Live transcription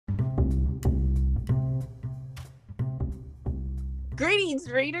Greetings,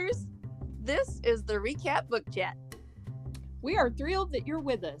 readers. This is the Recap Book Chat. We are thrilled that you're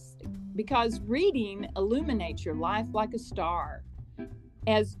with us because reading illuminates your life like a star.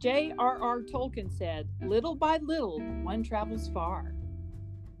 As J.R.R. Tolkien said, little by little, one travels far.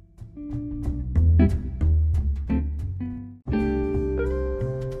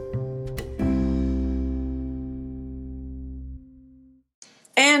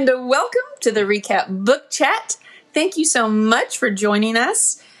 And welcome to the Recap Book Chat. Thank you so much for joining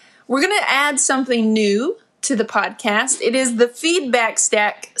us. We're going to add something new to the podcast. It is the feedback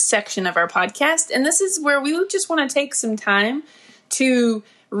stack section of our podcast, and this is where we just want to take some time to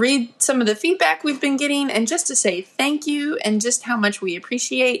read some of the feedback we've been getting and just to say thank you and just how much we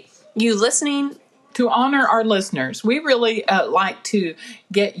appreciate you listening. To honor our listeners, we really like to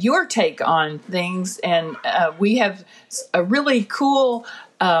get your take on things, and we have a really cool,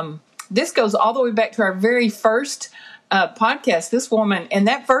 this goes all the way back to our very first podcast, this woman, and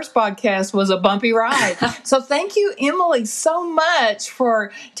that first podcast was a bumpy ride. So thank you, Emily, so much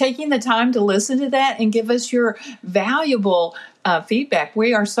for taking the time to listen to that and give us your valuable feedback.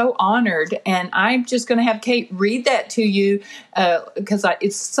 We are so honored, and I'm just going to have Kate read that to you because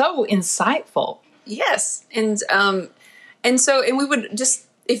it's so insightful. Yes, and we would just,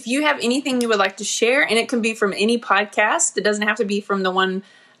 if you have anything you would like to share, and it can be from any podcast, it doesn't have to be from the one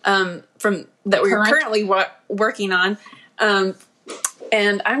from that we're currently working on.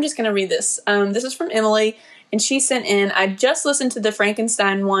 And I'm just going to read this. This is from Emily, and she sent in, I just listened to the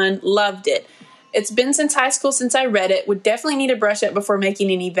Frankenstein one, loved it. It's been since high school since I read it, would definitely need a brush up before making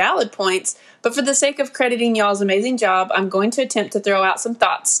any valid points, but for the sake of crediting y'all's amazing job, I'm going to attempt to throw out some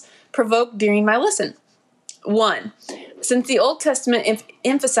thoughts provoked during my listen. 1. Since the Old Testament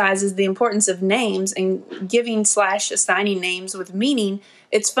emphasizes the importance of names and giving/assigning names with meaning,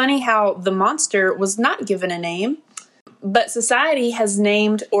 it's funny how the monster was not given a name, but society has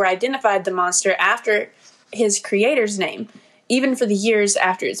named or identified the monster after his creator's name, even for the years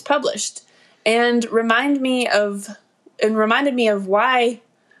after it's published, and reminded me of why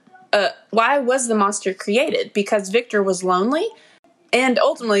was the monster created? Because Victor was lonely. And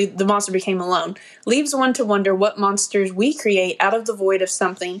ultimately, the monster became alone. Leaves one to wonder what monsters we create out of the void of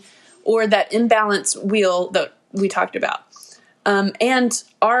something, or that imbalance wheel that we talked about. And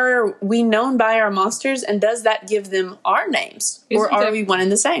are we known by our monsters, and does that give them our names? Or are we one and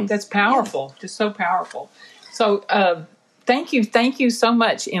the same? That's powerful. Yeah. Just so powerful. So thank you so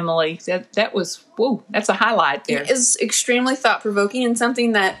much, Emily. That was, that's a highlight there. It is extremely thought-provoking and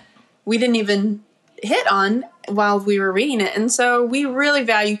something that we didn't even hit on while we were reading it. And so we really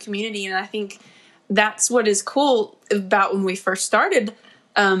value community, and I think that's what is cool about when we first started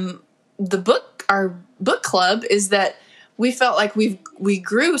our book club, is that we felt like we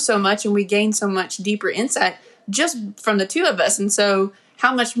grew so much and we gained so much deeper insight just from the two of us. And so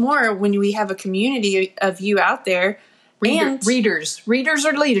how much more when we have a community of you out there. Readers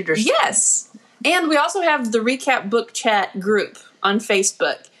are leaders. Yes. And we also have the Recap Book Chat group on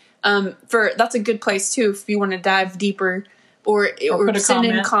Facebook. That's a good place too if you want to dive deeper or send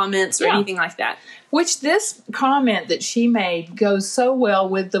in comments or anything like that. Which this comment that she made goes so well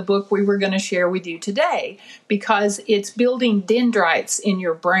with the book we were going to share with you today, because it's building dendrites in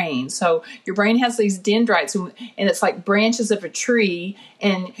your brain. So your brain has these dendrites, and it's like branches of a tree,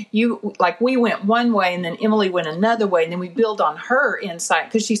 and we went one way and then Emily went another way, and then we build on her insight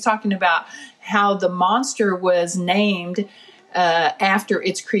because she's talking about how the monster was named after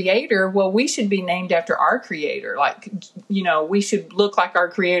its creator. Well, we should be named after our creator. We should look like our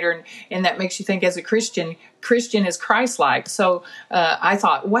creator, and that makes you think as a Christian is Christ-like. So I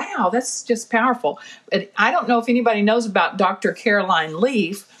thought, wow, that's just powerful. I don't know if anybody knows about Dr. Caroline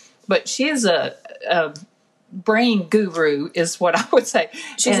Leaf, but she is a brain guru, is what I would say.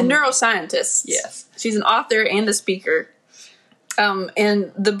 She's a neuroscientist. Yes. She's an author and a speaker.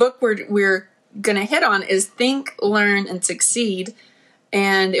 And the book we're going to hit on is Think, Learn, and Succeed,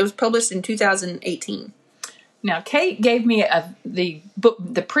 and it was published in 2018. Now, Kate gave me the book.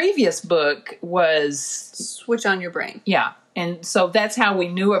 The previous book was Switch on Your Brain. Yeah, and so that's how we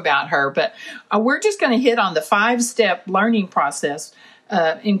knew about her. But we're just going to hit on the 5-step learning process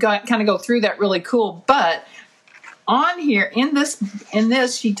and kind of go through that really cool. But on here in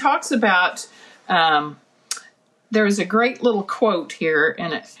this, she talks about. There's a great little quote here,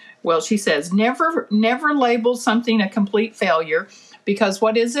 and she says, never label something a complete failure, because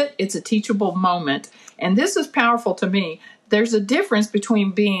what is it? It's a teachable moment. And this is powerful to me. There's a difference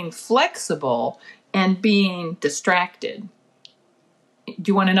between being flexible and being distracted. Do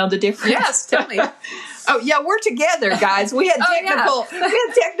you want to know the difference? Yes, tell me. Oh yeah, we're together, guys. We had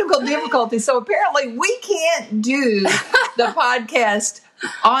technical difficulties, so apparently we can't do the podcast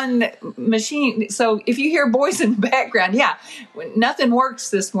on machine. So if you hear boys in the background, nothing works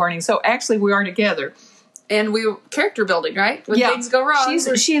this morning. So actually, we are together. And we character building, right? When things go wrong.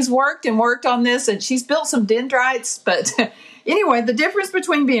 She's worked on this, and she's built some dendrites. But anyway, the difference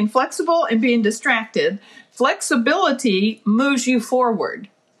between being flexible and being distracted: flexibility moves you forward,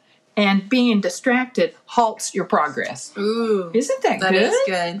 and being distracted halts your progress. Ooh, isn't that good? That is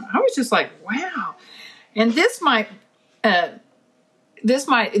good. I was just like, wow. And this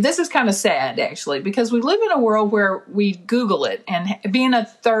is kind of sad, actually, because we live in a world where we Google it, and being a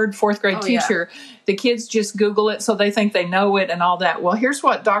third, fourth grade teacher, the kids just Google it, so they think they know it and all that. Well, here's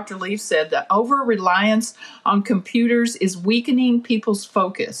what Dr. Leaf said: that over-reliance on computers is weakening people's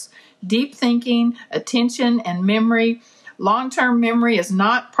focus, deep thinking, attention, and memory. Long-term memory is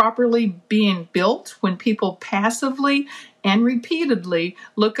not properly being built when people passively and repeatedly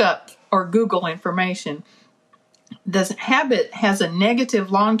look up or Google information. This habit has a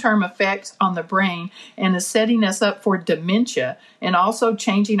negative long-term effect on the brain and is setting us up for dementia and also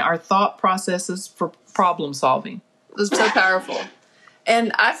changing our thought processes for problem solving. It was so powerful.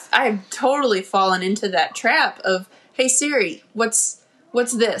 And I've totally fallen into that trap of, hey Siri, what's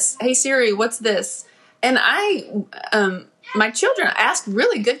this? Hey Siri, what's this? And my children ask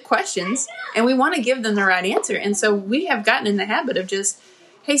really good questions, and we want to give them the right answer. And so we have gotten in the habit of just,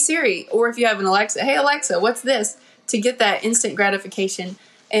 hey Siri, or if you have an Alexa, hey Alexa, what's this? To get that instant gratification.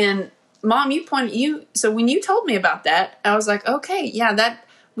 And Mom, so when you told me about that, I was like, okay, yeah, that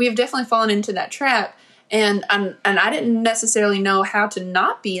we have definitely fallen into that trap. And I didn't necessarily know how to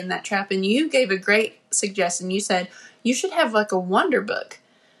not be in that trap. And you gave a great suggestion. You said you should have like a wonder book,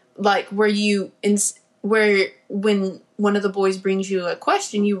 like where when one of the boys brings you a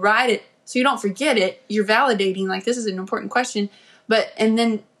question, you write it so you don't forget it. You're validating like this is an important question, and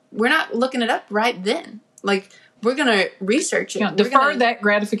then we're not looking it up right then. Like, we're going to research it. Defer that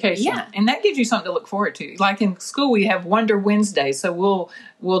gratification. Yeah. And that gives you something to look forward to. Like in school, we have Wonder Wednesday, so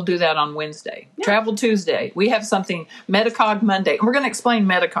we'll do that on Wednesday. Yeah. Travel Tuesday. We have something, Metacog Monday. And we're going to explain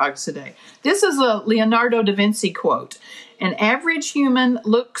Metacogs today. This is a Leonardo da Vinci quote. An average human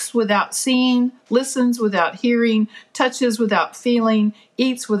looks without seeing, listens without hearing, touches without feeling,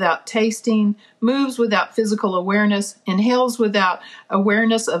 eats without tasting, moves without physical awareness, inhales without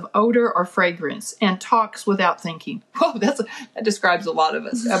awareness of odor or fragrance, and talks without thinking. Whoa, that describes a lot of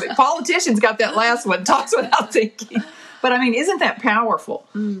us. I mean, politicians got that last one, talks without thinking. But I mean, isn't that powerful?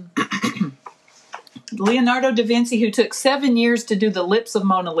 Leonardo da Vinci, who took 7 years to do the lips of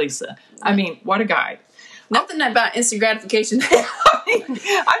Mona Lisa. I mean, what a guy. Nothing about instant gratification.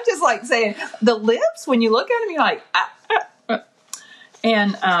 I'm just like saying, the lips, when you look at them, you're like,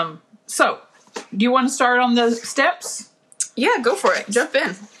 And so, do you want to start on the steps? Yeah, go for it. Jump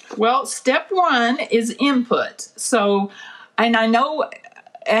in. Well, step 1 is input. So, and I know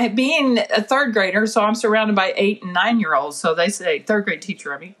being a third grader, so I'm surrounded by 8 and 9-year-olds. So they say, third grade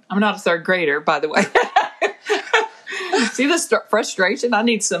teacher, I'm not a third grader, by the way. See this frustration? I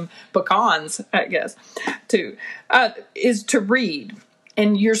need some pecans, I guess, too. Is to read.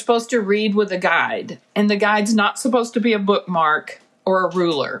 And you're supposed to read with a guide. And the guide's not supposed to be a bookmark or a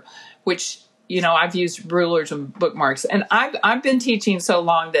ruler, which, I've used rulers and bookmarks. And I've been teaching so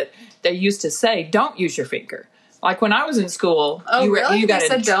long that they used to say, don't use your finger. Like when I was in school, you got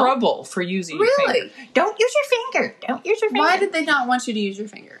in trouble for using your finger. Don't use your finger. Don't use your finger. Why did they not want you to use your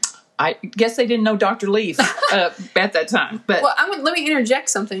finger? I guess they didn't know Dr. Leaf at that time. But let me interject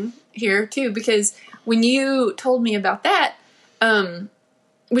something here too, because when you told me about that,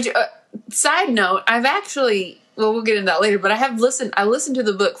 side note, I've actually, we'll get into that later, but I listened to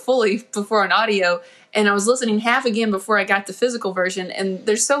the book fully before on audio, and I was listening half again before I got the physical version, and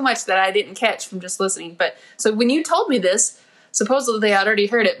there's so much that I didn't catch from just listening. But so when you told me this, supposedly I'd already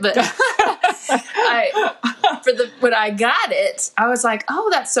heard it, but when I got it, I was like, oh,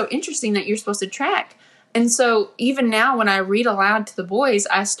 that's so interesting that you're supposed to track. And so even now when I read aloud to the boys,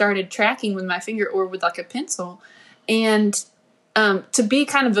 I started tracking with my finger or with like a pencil. And to be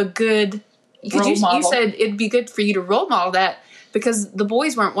kind of a good, because you said it'd be good for you to role model that, because the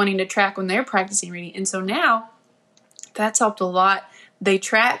boys weren't wanting to track when they're practicing reading. And so now that's helped a lot. They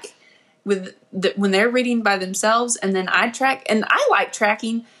track with when they're reading by themselves, and then I track, and I like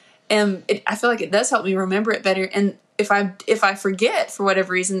tracking, and I feel like it does help me remember it better. And if I forget for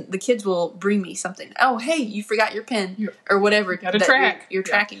whatever reason, the kids will bring me something. Oh, hey, you forgot your pen or whatever that you're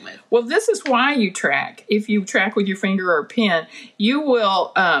tracking with. Well, this is why you track. If you track with your finger or a pen, you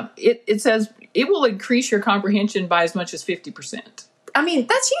will. It says it will increase your comprehension by as much as 50%. I mean,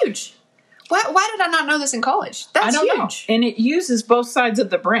 that's huge. Why did I not know this in college? That's huge. Know. And it uses both sides of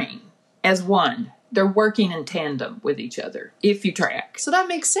the brain as one. They're working in tandem with each other if you track. So that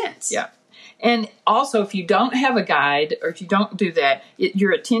makes sense. Yeah. And also, if you don't have a guide or if you don't do that,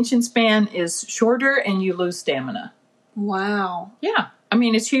 your attention span is shorter and you lose stamina. Wow. Yeah. I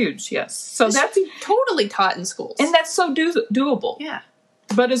mean, it's huge, yes. So that's totally taught in schools. And that's so doable. Yeah.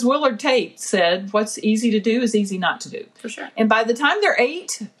 But as Willard Tate said, what's easy to do is easy not to do. For sure. And by the time they're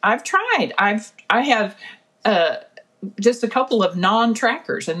 8, I've tried. I have just a couple of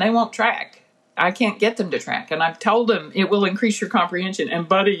non-trackers, and they won't track. I can't get them to track. And I've told them it will increase your comprehension. And,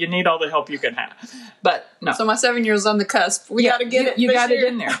 buddy, you need all the help you can have. But no. So my 7-year-old's on the cusp. We got to get it. You got it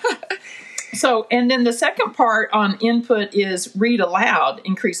in there. So, and then the second part on input is read aloud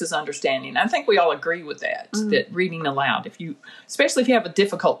increases understanding. I think we all agree with that, that reading aloud, especially if you have a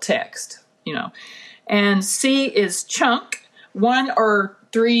difficult text, And C is chunk, 1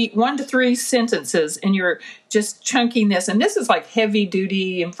 to 3 sentences, and you're just chunking this. And this is like heavy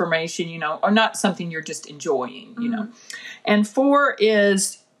duty information, or not something you're just enjoying, And 4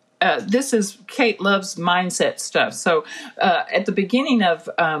 is, this is Kate Love's mindset stuff. So at the beginning of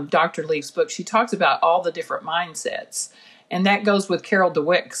Dr. Leaf's book, she talks about all the different mindsets. And that goes with Carol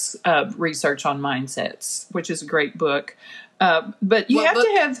Dweck's research on mindsets, which is a great book. But you have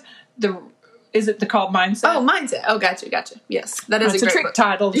to have is it called Mindset? Oh, Mindset. Oh, gotcha. Yes, that is a great trick book.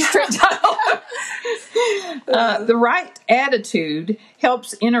 Title. The right attitude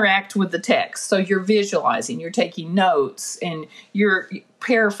helps interact with the text. So you're visualizing, you're taking notes, and you're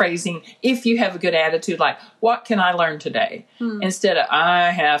paraphrasing. If you have a good attitude, like, what can I learn today? Instead of,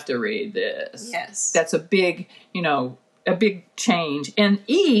 I have to read this. Yes. That's a big, a big change. And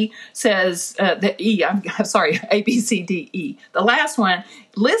E says, I'm sorry, A, B, C, D, E. The last one,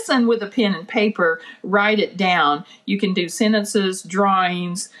 listen with a pen and paper, write it down. You can do sentences,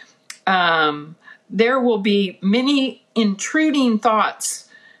 drawings. There will be many intruding thoughts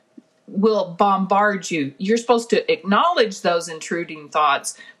will bombard you. You're supposed to acknowledge those intruding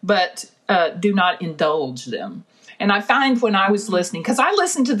thoughts, but do not indulge them. And I find when I was listening, because I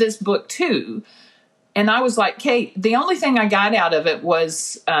listened to this book too, and I was like, Kate, the only thing I got out of it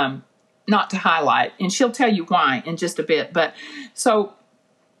was not to highlight. And she'll tell you why in just a bit. But so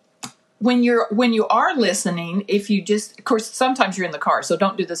when you are listening, if you just, of course, sometimes you're in the car, so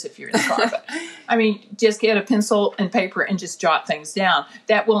don't do this if you're in the car. But I mean, just get a pencil and paper and just jot things down.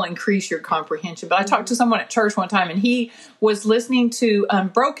 That will increase your comprehension. But I talked to someone at church one time, and he was listening to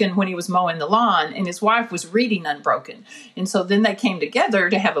Unbroken when he was mowing the lawn, and his wife was reading Unbroken. And so then they came together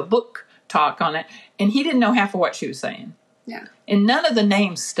to have a book talk on it, and he didn't know half of what she was saying. Yeah. And none of the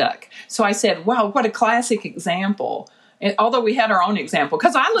names stuck. So I said, wow, what a classic example. And although we had our own example,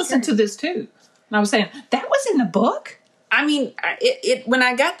 because I listened to this too. And I was saying, that was in the book? I mean, when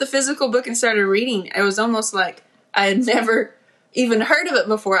I got the physical book and started reading, it was almost like I had never even heard of it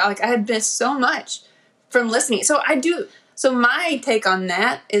before. I had missed so much from listening. So my take on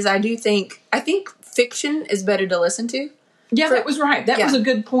that is I think fiction is better to listen to. Yeah, that was right. That was a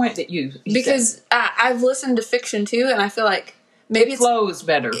good point that you because I've listened to fiction too, and I feel like maybe it flows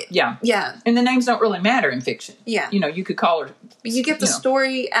better. Yeah. And the names don't really matter in fiction. Yeah. You could call her. But you get the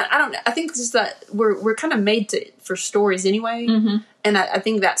story. And I don't know. I think it's just that we're kind of made for stories anyway, and I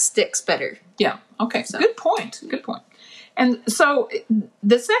think that sticks better. Yeah. Okay. So. Good point. And so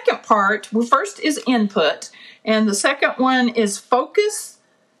the second part, first is input, and the second one is focus,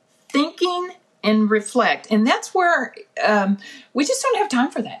 thinking, and reflect. And that's where we just don't have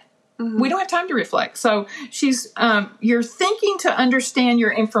time for that. We don't have time to reflect. So you're thinking to understand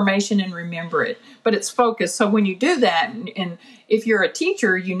your information and remember it, but it's focused. So when you do that, and if you're a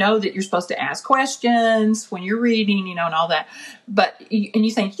teacher, you know that you're supposed to ask questions when you're reading, and all that. And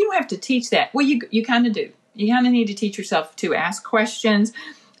you think, you don't have to teach that. Well, you kind of do. You kind of need to teach yourself to ask questions.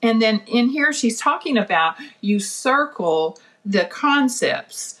 And then in here, she's talking about you circle the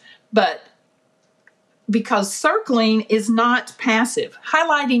concepts, but because circling is not passive.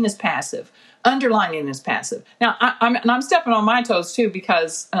 Highlighting is passive. Underlining is passive. Now, I'm stepping on my toes, too,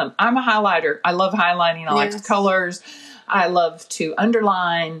 because I'm a highlighter. I love highlighting. I like the colors. I love to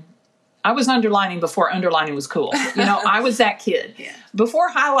underline. I was underlining before underlining was cool. I was that kid. Yeah. Before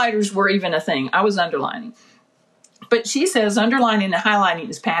highlighters were even a thing, I was underlining. But she says underlining and highlighting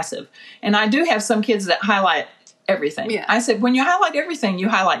is passive. And I do have some kids that highlight everything. Yeah. I said, when you highlight everything, you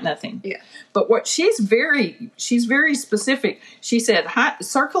highlight nothing. Yeah. But what she's very specific. She said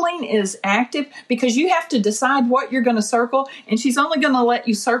circling is active because you have to decide what you're going to circle, and she's only going to let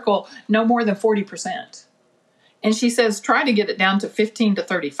you circle no more than 40%. And she says try to get it down to 15 to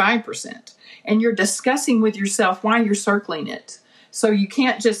 35%. And you're discussing with yourself why you're circling it. So you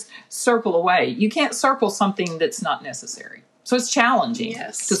can't just circle away. You can't circle something that's not necessary. So it's challenging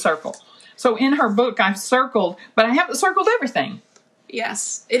to circle. So in her book, I've circled, but I haven't circled everything.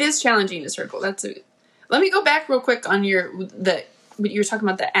 Yes, it is challenging to circle. Let me go back real quick on you were talking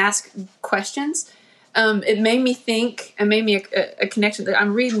about the ask questions. It made me think, and made me a connection.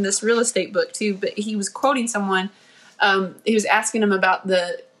 I'm reading this real estate book too, but he was quoting someone. He was asking him about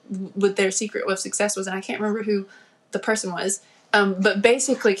what their secret of success was, and I can't remember who the person was. But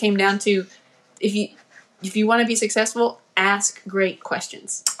basically, came down to if you want to be successful, ask great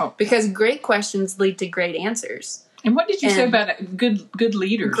questions. Oh. Because great questions lead to great answers. And what did you say about good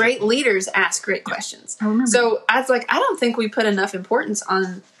leaders? Great leaders ask great questions. I remember. So I was like, I don't think we put enough importance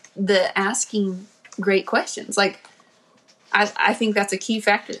on the asking great questions. Like, I think that's a key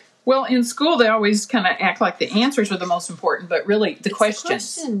factor. Well, in school, they always kind of act like the answers are the most important, but really the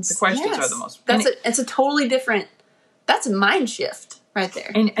questions. The questions are the most important. It's a totally different, that's a mind shift right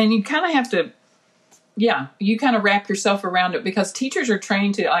there. And you kind of have to, you kind of wrap yourself around it, because teachers are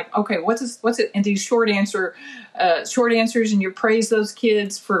trained to, like, okay, what's it? And these short answers, and you praise those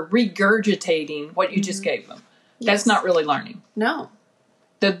kids for regurgitating what you just gave them. Yes. That's not really learning. No.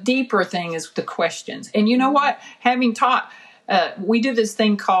 The deeper thing is the questions. And you know what? Having taught, we do this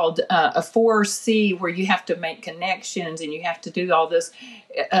thing called a 4C, where you have to make connections and you have to do all this.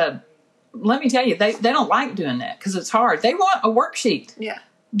 Let me tell you, they don't like doing that because it's hard. They want a worksheet. Yeah.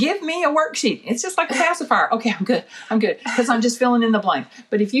 Give me a worksheet. It's just like a pacifier. Okay, I'm good. Because I'm just filling in the blank.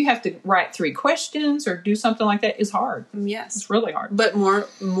 But if you have to write 3 questions or do something like that, it's hard. Yes. It's really hard. But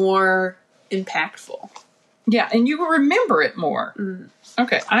more impactful. Yeah, and you will remember it more. Mm.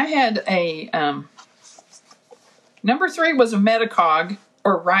 Okay, I had a... number 3 was a metacog,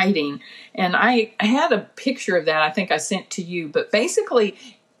 or writing. And I had a picture of that I think I sent to you. But basically,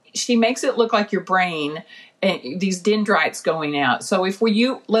 she makes it look like your brain... and these dendrites going out. So if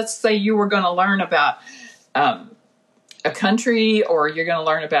let's say you were going to learn about a country, or you're going to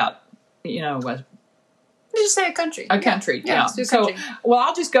learn about, just say a country. A country, yeah. Country. Well,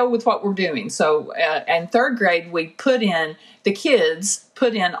 I'll just go with what we're doing. So in 3rd grade, the kids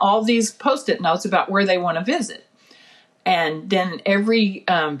put in all these Post-it notes about where they want to visit. And then every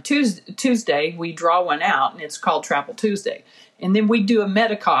Tuesday, we draw one out, and it's called Travel Tuesday. And then we do a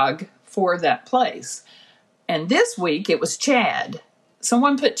metacog for that place. And this week, it was Chad.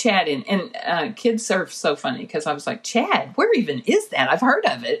 Someone put Chad in. And kids are so funny, because I was like, Chad, where even is that? I've heard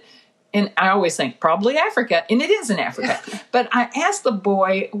of it. And I always think, probably Africa. And it is in Africa. But I asked the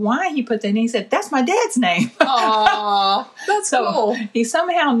boy why he put that in. He said, that's my dad's name. Aww, that's cool. He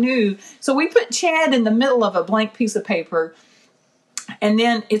somehow knew. So we put Chad in the middle of a blank piece of paper. And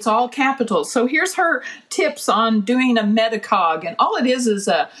then it's all capitals. So here's her tips on doing a metacog. And all it is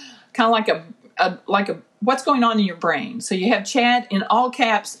kind of like a what's going on in your brain. So you have Chad in all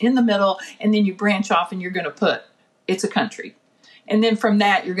caps in the middle, and then you branch off and you're going to put, it's a country. And then from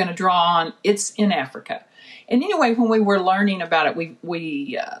that, you're going to draw on, it's in Africa. And anyway, when we were learning about it, we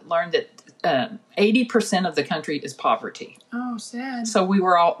learned that 80% of the country is poverty. Oh, sad. So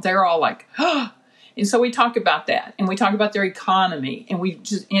they're all like, oh. And so we talk about that, and we talk about their economy, and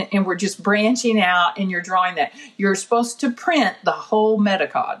we're just branching out, and you're drawing that. You're supposed to print the whole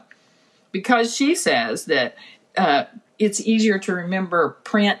metacog, because she says that it's easier to remember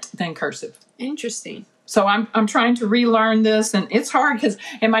print than cursive. Interesting. So I'm trying to relearn this, and it's hard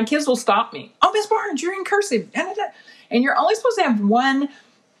and my kids will stop me. Oh, Miss Barnes, you're in cursive. And you're only supposed to have one.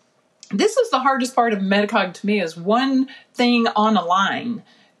 This is the hardest part of metacog to me, is one thing on a line,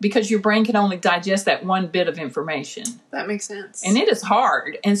 because your brain can only digest that one bit of information. That makes sense. And it is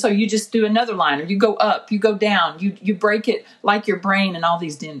hard. And so you just do another line, or you go up, you go down, you break it like your brain and all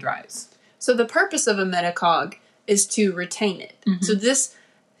these dendrites. So the purpose of a metacog is to retain it. Mm-hmm. So this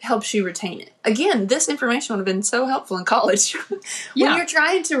helps you retain it. Again, this information would have been so helpful in college. When you're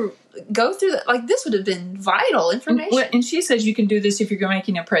trying to go through that, like, this would have been vital information. And she says you can do this if you're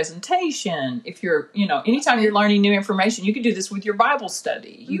making a presentation. If you're, anytime you're learning new information, you could do this with your Bible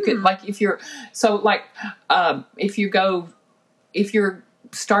study. You could, like, if you're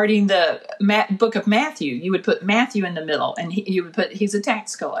starting the book of Matthew, you would put Matthew in the middle, and you would put, he's a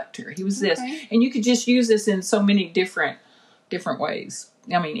tax collector. He was this. And you could just use this in so many different ways.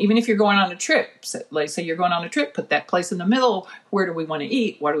 I mean, even if you're going on a trip, like say you're going on a trip, put that place in the middle. Where do we want to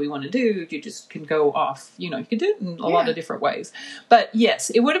eat? What do we want to do? You just can go off, you could do it in a lot of different ways. But yes,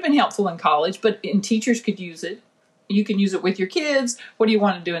 it would have been helpful in college, and teachers could use it. You can use it with your kids. What do you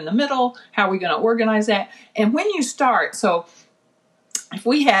want to do in the middle? How are we going to organize that? And when you start, so if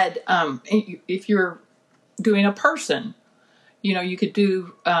we had, if you're doing a person, you could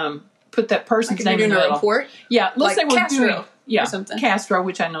do, put that person's name in the middle. A report? Yeah, let's say we're Castro. doing Yeah, or something. Castro,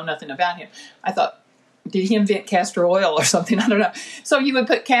 which I know nothing about him. I thought, did he invent castor oil or something? I don't know. So you would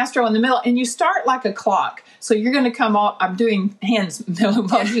put Castro in the middle, and you start like a clock. So you're going to come off. I'm doing hands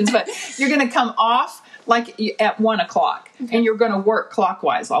motions, but you're going to come off like at 1 o'clock, and you're going to work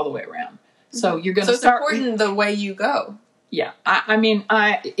clockwise all the way around. So you're going to start. So it's important the way you go. Yeah, I'm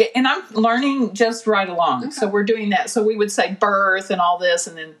learning just right along. Okay. So we're doing that. So we would say birth and all this,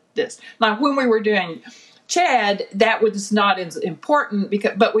 and then this. Like when we were doing Chad, that was not as important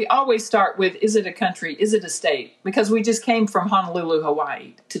but we always start with, is it a country? Is it a state? Because we just came from Honolulu,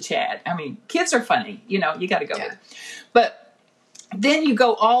 Hawaii to Chad. I mean, kids are funny, you got to go there. But then you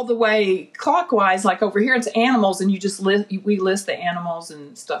go all the way clockwise, like over here it's animals, and you just we list the animals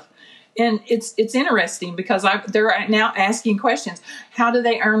and stuff. And it's interesting because they're now asking questions. How do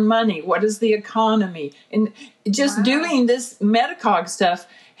they earn money? What is the economy? And just doing this Metacog stuff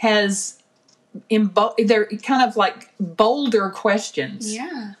has they're kind of like bolder questions.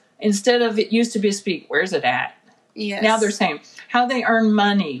 Yeah. Instead of, it used to be speak, where's it at? Yes. Now they're saying how they earn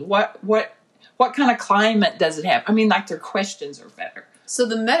money. What kind of climate does it have? I mean, like their questions are better. So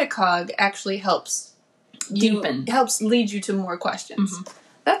the Metacog actually helps deepen. Helps lead you to more questions. Mm-hmm.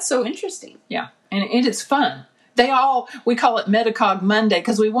 That's so interesting. Yeah, and it's fun. We call it Metacog Monday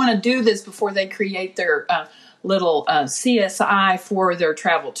because we want to do this before they create their little CSI for their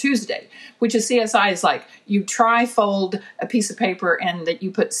Travel Tuesday, which is CSI is like you trifold a piece of paper and that you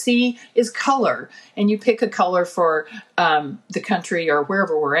put C is color, and you pick a color for the country or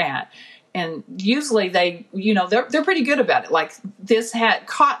wherever we're at. And usually they're pretty good about it. Like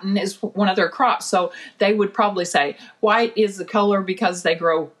cotton is one of their crops. So they would probably say white is the color because they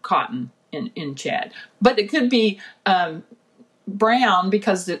grow cotton in Chad. But it could be brown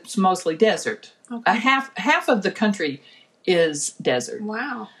because it's mostly desert. Okay. Half of the country is desert.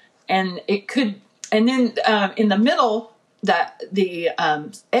 Wow. And then in the middle,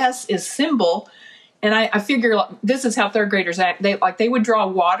 the S is symbol. And I figure this is how third graders act. They would draw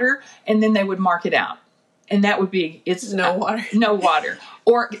water and then they would mark it out. And that would be, it's no water. No water.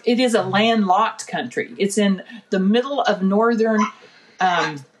 Or it is a landlocked country. It's in the middle of northern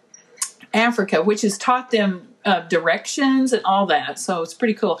Africa, which has taught them directions and all that. So it's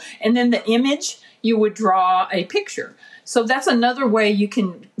pretty cool. And then the image, you would draw a picture. So that's another way you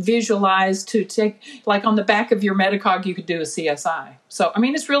can visualize to take, like on the back of your Metacog, you could do a CSI. So, I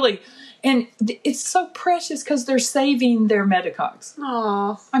mean, it's really... And it's so precious because they're saving their Metacogs.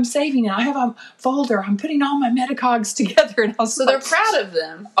 Aww. I'm saving it. I have a folder. I'm putting all my Metacogs together. And so they're proud of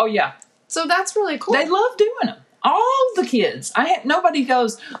them. Oh, yeah. So that's really cool. They love doing them. All the kids. Nobody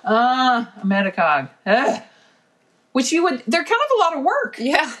goes, a Metacog. Which they're kind of a lot of work.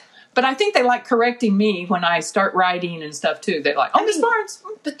 Yeah. But I think they like correcting me when I start writing and stuff, too. They're like, Miss Barnes.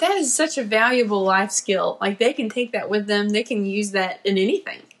 But that is such a valuable life skill. Like, they can take that with them. They can use that in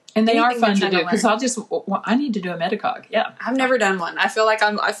anything. And they are fun to do because I need to do a Metacog. Yeah. I've never done one. I feel like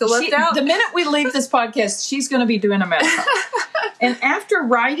I feel left out. The minute we leave this podcast, she's going to be doing a Metacog. And after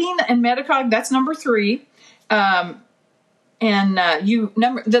writing and Metacog, that's number 3. The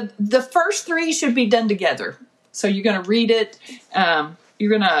first 3 should be done together. So you're going to read it. You're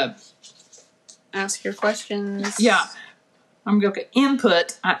going to ask your questions. Yeah. I'm going to look at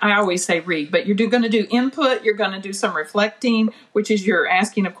input. I always say read, but you're going to do input. You're going to do some reflecting, which is your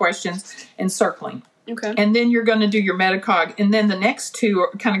asking of questions, and circling. Okay. And then you're going to do your Metacog. And then the next 2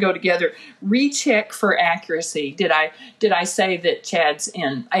 kind of go together. Recheck for accuracy. Did I say that Chad's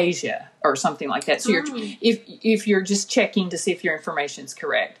in Asia or something like that? So if you're just checking to see if your information's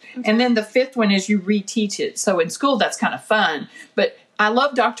correct. Okay. And then the 5th one is you reteach it. So in school, that's kind of fun. But I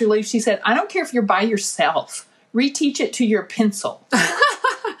love Dr. Leaf. She said, I don't care if you're by yourself. Reteach it to your pencil.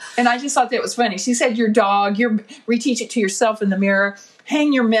 And I just thought that was funny. She said your dog, reteach it to yourself in the mirror,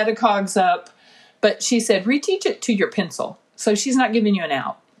 hang your Metacogs up. But she said reteach it to your pencil. So she's not giving you an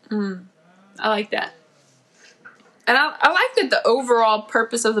out. I like that. And I like that the overall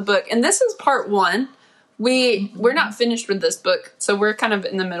purpose of the book, and this is part 1. We're not finished with this book, so we're kind of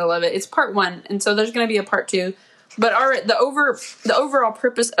in the middle of it. It's part 1, and so there's going to be a part 2. But the overall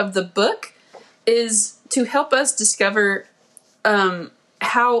purpose of the book is to help us discover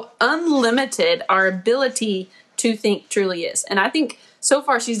how unlimited our ability to think truly is. And I think so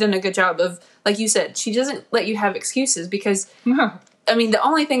far she's done a good job of, like you said, she doesn't let you have excuses because, I mean, the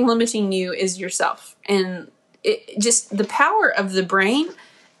only thing limiting you is yourself. And just the power of the brain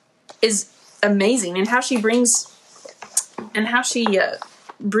is amazing. And how she brings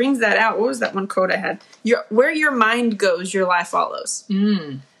that out. What was that one quote I had? Where your mind goes, your life follows.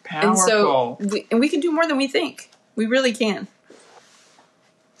 Powerful. And so we can do more than we think. We really can.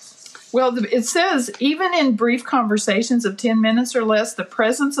 Well, it says, even in brief conversations of 10 minutes or less, the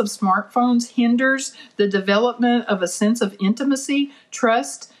presence of smartphones hinders the development of a sense of intimacy,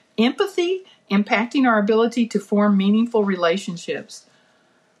 trust, empathy, impacting our ability to form meaningful relationships.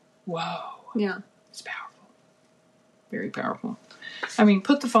 Whoa. Yeah. It's powerful. Very powerful. I mean,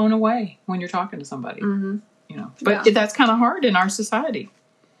 put the phone away when you're talking to somebody. Mm-hmm. You know, but that's kind of hard in our society.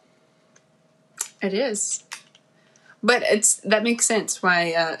 It is. But that makes sense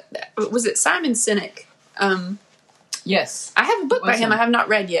why, was it Simon Sinek? Yes. I have a book by him I have not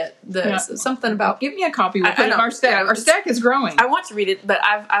read yet. Something about... Give me a copy. We'll put it in our stack. Our stack is growing. I want to read it, but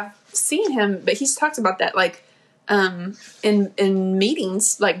I've seen him, but he's talked about that, like, in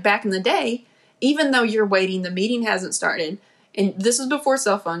meetings, like back in the day, even though you're waiting, the meeting hasn't started, and this was before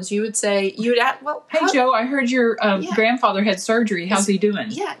cell phones, you would ask, well... Hey, Joe, I heard your grandfather had surgery. How's he doing?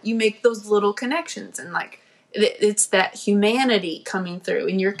 Yeah, you make those little connections, and, like, it's that humanity coming through,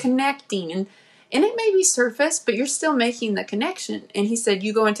 and you're connecting, and it may be surface, but you're still making the connection. And he said,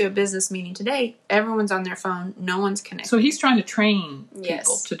 you go into a business meeting today, everyone's on their phone, no one's connected. So he's trying to train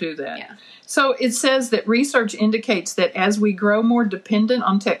people to do that. Yeah. So it says that research indicates that as we grow more dependent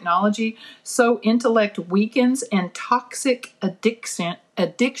on technology, so intellect weakens and toxic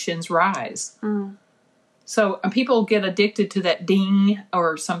addictions rise. Mm. So people get addicted to that ding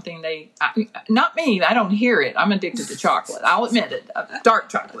or something. Not me. I don't hear it. I'm addicted to chocolate. I'll admit it. Dark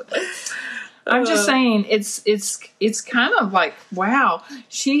chocolate. I'm just saying it's kind of like, wow,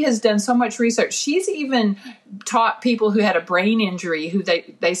 she has done so much research. She's even taught people who had a brain injury who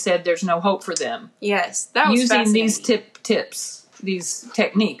they said there's no hope for them. Yes, that was using these tips, these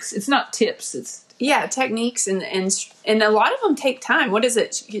techniques. It's not tips. It's techniques, and a lot of them take time. What is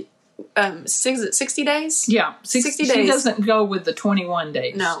it? 60 days? Yeah, 60 days. She doesn't go with the 21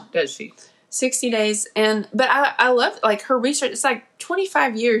 days. No, does she? 60 days, but I love like her research. It's like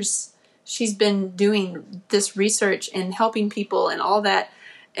 25 years. She's been doing this research and helping people and all that.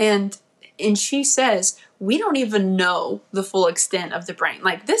 And she says, we don't even know the full extent of the brain.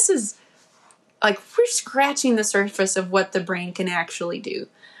 Like, this is, like, we're scratching the surface of what the brain can actually do.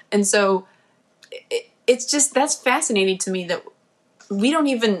 And so it's just, that's fascinating to me that we don't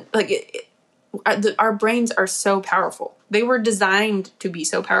even, like, our brains are so powerful. They were designed to be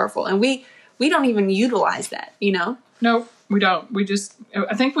so powerful. And we don't even utilize that, you know? No. We don't.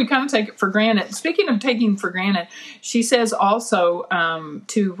 I think we kind of take it for granted. Speaking of taking for granted, she says also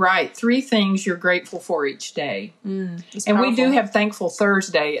to write 3 things you're grateful for each day. And we do have Thankful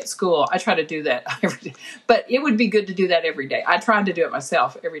Thursday at school. I try to do that every day. But it would be good to do that every day. I tried to do it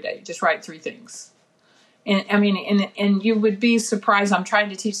myself every day. Just write 3 things. And I mean, and you would be surprised. I'm trying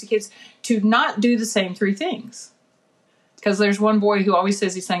to teach the kids to not do the same 3 things. Because there's one boy who always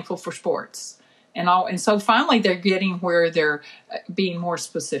says he's thankful for sports. And so finally they're getting where they're being more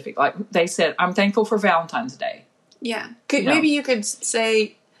specific. Like they said, I'm thankful for Valentine's Day. Yeah. Maybe you could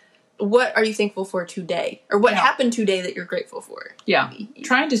say, what are you thankful for today? Or what happened today that you're grateful for? Yeah. Maybe.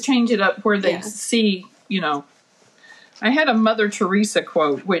 Trying to change it up where they see, you know. I had a Mother Teresa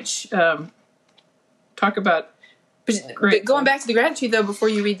quote, which talk about... But going back to the gratitude, though, before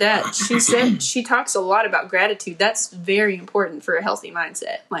you read that, she said she talks a lot about gratitude. That's very important for a healthy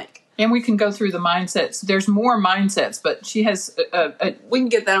mindset. And we can go through the mindsets. There's more mindsets, but she has we can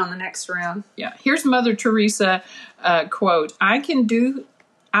get that on the next round. Yeah. Here's Mother Teresa quote: I can do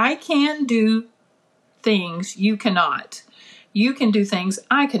things you cannot. You can do things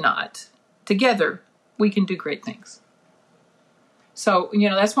I cannot. Together, we can do great things. So, you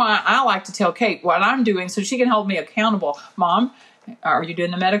know, that's why I like to tell Kate what I'm doing so she can hold me accountable. Mom, are you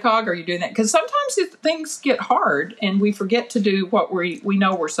doing the Metacog? Are you doing that? Because sometimes things get hard and we forget to do what we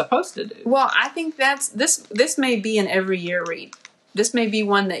know we're supposed to do. Well, I think this may be an every year read. This may be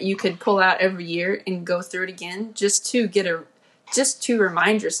one that you could pull out every year and go through it again just to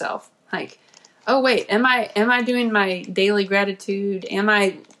remind yourself, like, oh wait, am I doing my daily gratitude? Am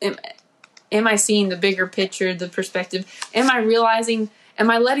I seeing the bigger picture, the perspective? Am I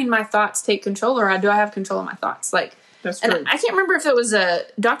letting my thoughts take control, or do I have control of my thoughts? Like, that's true. And I can't remember if it was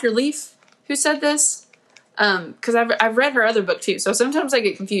Dr. Leaf who said this, because I've read her other book too, so sometimes I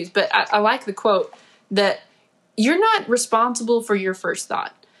get confused. But I like the quote that you're not responsible for your first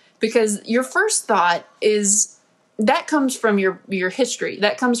thought, because your first thought that comes from your history,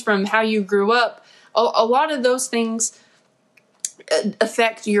 that comes from how you grew up. A lot of those things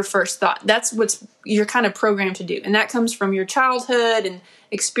affect your first thought. That's what you're kind of programmed to do, and that comes from your childhood and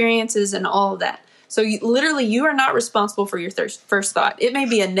experiences and all of that. So you are not responsible for your first thought. It may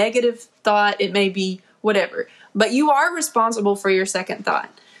be a negative thought, it may be whatever, but you are responsible for your second thought.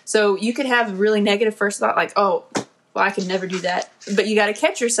 So you could have a really negative first thought, like, oh, well, I could never do that. But you got to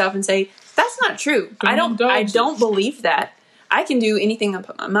catch yourself and say, that's not true. I don't believe that. I can do anything I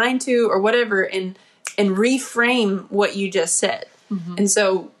put my mind to or whatever and reframe what you just said. Mm-hmm. And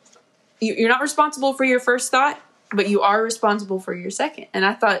so you're not responsible for your first thought, but you are responsible for your second. And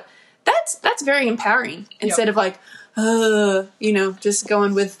I thought that's very empowering instead of like, just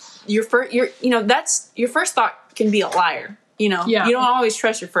going with your first, that's your first thought can be a liar. You don't always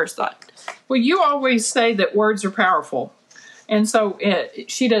trust your first thought. Well, you always say that words are powerful. And so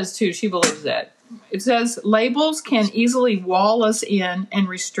she does too. She believes that. It says, labels can easily wall us in and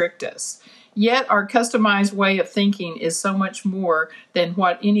restrict us. Yet our customized way of thinking is so much more than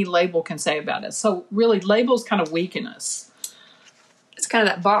what any label can say about us. So really, labels kind of weaken us. It's kind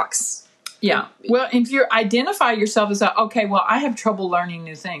of that box. Yeah. Well, if you identify yourself as, okay, well, I have trouble learning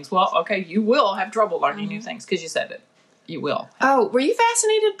new things. Well, okay, you will have trouble learning new things because you said it. You will. Oh, were you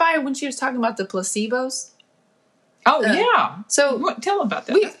fascinated by when she was talking about the placebos? Oh, yeah. So tell about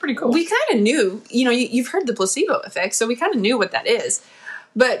that. That's pretty cool. We kind of knew, you've heard the placebo effect, so we kind of knew what that is.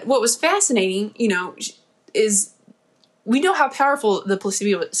 But what was fascinating, is we know how powerful the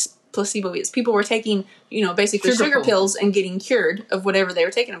placebo is. People were taking, basically sugar pills and getting cured of whatever they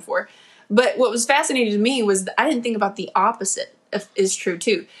were taking them for. But what was fascinating to me was I didn't think about the opposite is true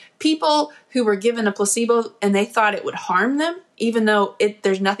too. People who were given a placebo and they thought it would harm them, even though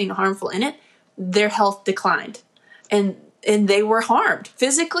there's nothing harmful in it, their health declined. And they were harmed,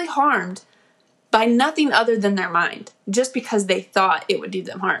 physically harmed by nothing other than their mind, just because they thought it would do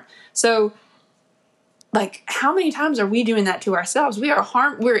them harm. So, like, how many times are we doing that to ourselves?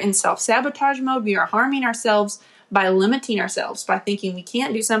 We're in self-sabotage mode. We are harming ourselves by limiting ourselves, by thinking we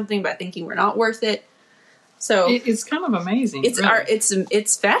can't do something, by thinking we're not worth it. So it's kind of amazing.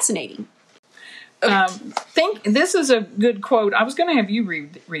 It's fascinating. This is a good quote. I was going to have you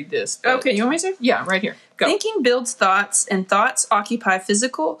read this. Okay, you want me to? Yeah, right here. Go. Thinking builds thoughts, and thoughts occupy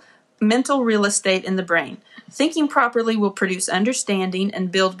physical, mental real estate in the brain. Thinking properly will produce understanding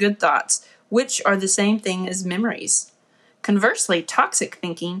and build good thoughts, which are the same thing as memories. Conversely, toxic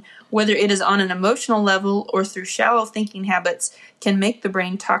thinking, whether it is on an emotional level or through shallow thinking habits, can make the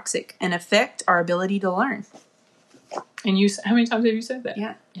brain toxic and affect our ability to learn. And how many times have you said that?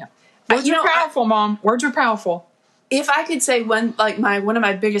 Yeah. Words are powerful, Mom. Words are powerful. If I could say one of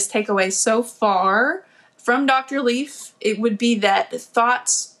my biggest takeaways so far from Dr. Leaf, it would be that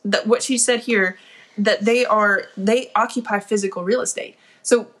thoughts, that what she said here, that they occupy physical real estate.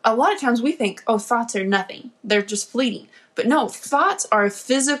 So a lot of times we think, thoughts are nothing. They're just fleeting. But no, thoughts are a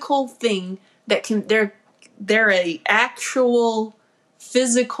physical thing they're a actual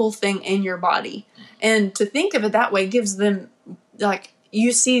physical thing in your body. And to think of it that way gives them,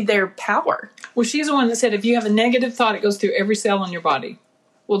 you see their power. Well, she's the one that said if you have a negative thought, it goes through every cell in your body.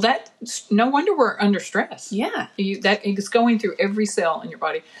 Well, no wonder we're under stress. Yeah. That is going through every cell in your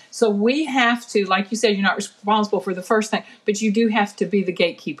body. So we have to, like you said, you're not responsible for the first thing, but you do have to be the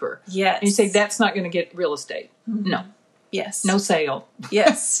gatekeeper. Yes. And you say, that's not going to get real estate. Mm-hmm. No. Yes. No sale.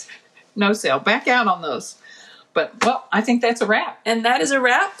 Yes. No sale. Back out on those. But, well, I think that's a wrap. And that is a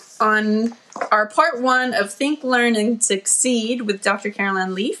wrap on our part 1 of Think, Learn, and Succeed with Dr.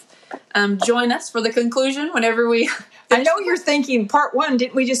 Caroline Leaf. Join us for the conclusion whenever we... I know you're thinking, part 1,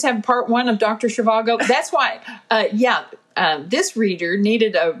 didn't we just have part 1 of Dr. Zhivago? That's why, this reader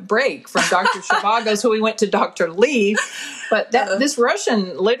needed a break from Dr. Zhivago, so we went to Dr. Leaf. But this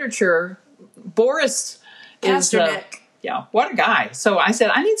Russian literature, Boris Pasternak. Yeah, what a guy. So I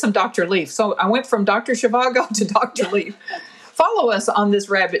said, I need some Dr. Leaf. So I went from Dr. Zhivago to Dr. Leaf. Follow us on this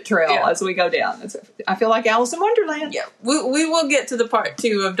rabbit trail as we go down. I feel like Alice in Wonderland. Yeah, we will get to the part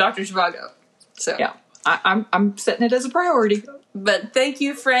 2 of Dr. Zhivago. So yeah, I'm setting it as a priority. But thank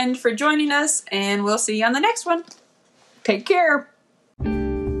you, friend, for joining us, and we'll see you on the next one. Take care.